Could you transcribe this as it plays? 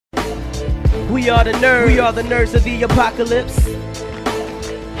We are the nerds of the apocalypse.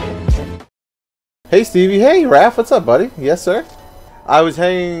 Hey Stevie, hey Raph, what's up buddy? Yes sir? I was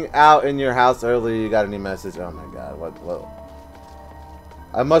hanging out in your house earlier, you got any message? Oh my god, what?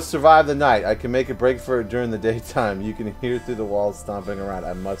 I must survive the night. I can make a break for it during the daytime. You can hear through the walls stomping around.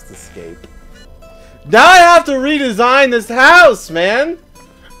 I must escape. Now I have to redesign this house, man!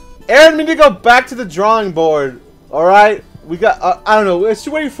 Aaron, we need to go back to the drawing board, alright? We got, I don't know, we're just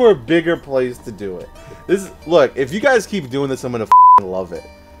waiting for a bigger place to do it. Look, if you guys keep doing this, I'm gonna love it.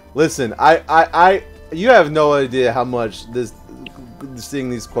 Listen, you have no idea how much seeing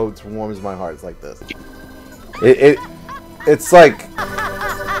these quotes warms my heart. It's like this. It's like...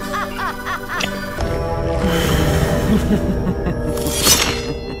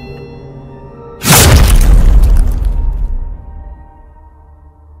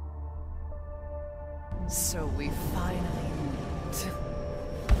 So we finally meet.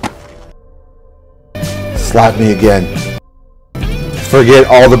 Slap me again. Forget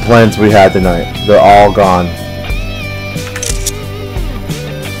all the plans we had tonight. They're all gone.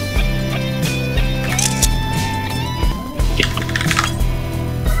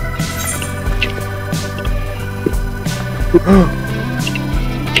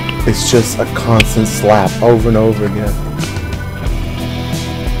 It's just a constant slap over and over again.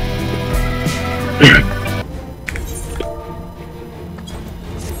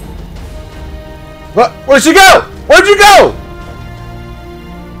 What? Where'd she go? Where'd you go?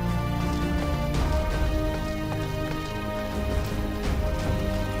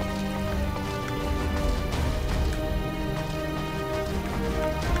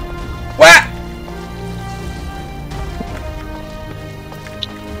 What?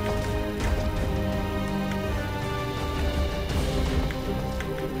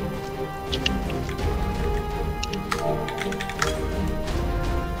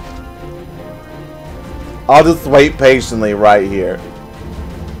 I'll just wait patiently right here.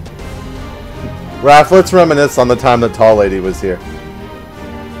 Raph, let's reminisce on the time the tall lady was here.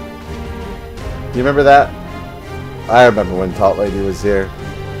 You remember that? I remember when tall lady was here.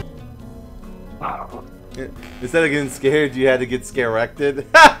 Instead of getting scared, you had to get scare-rected.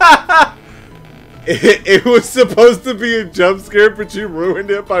 It was supposed to be a jump scare, but you ruined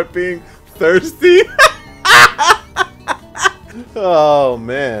it by being thirsty. Oh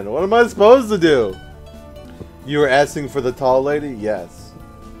man, what am I supposed to do? You were asking for the tall lady? Yes.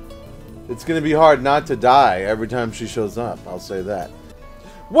 It's gonna be hard not to die every time she shows up, I'll say that.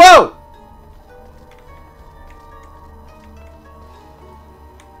 Whoa!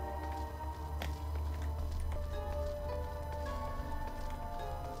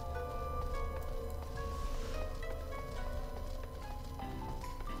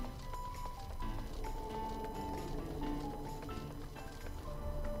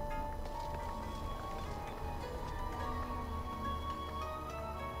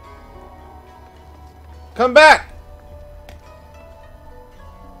 Come back!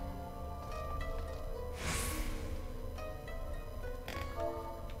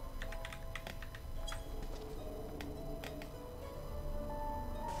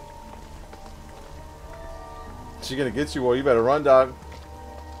 She gonna get you, well, you better run, dog.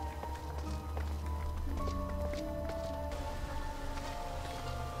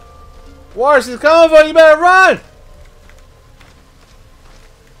 War, she's coming for you, you better run!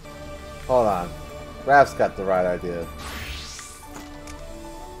 Hold on. Raph's got the right idea.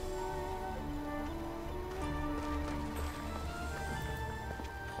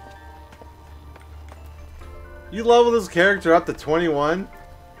 You level this character up to 21?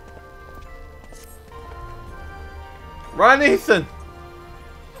 Run, Ethan!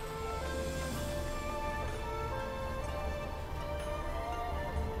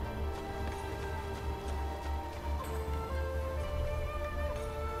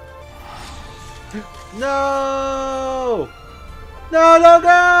 No! No, no,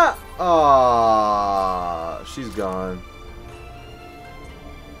 no! Aww, she's gone.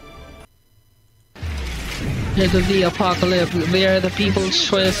 This is the apocalypse. They are the people's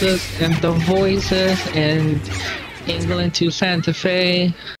choices and the voices and England to Santa Fe.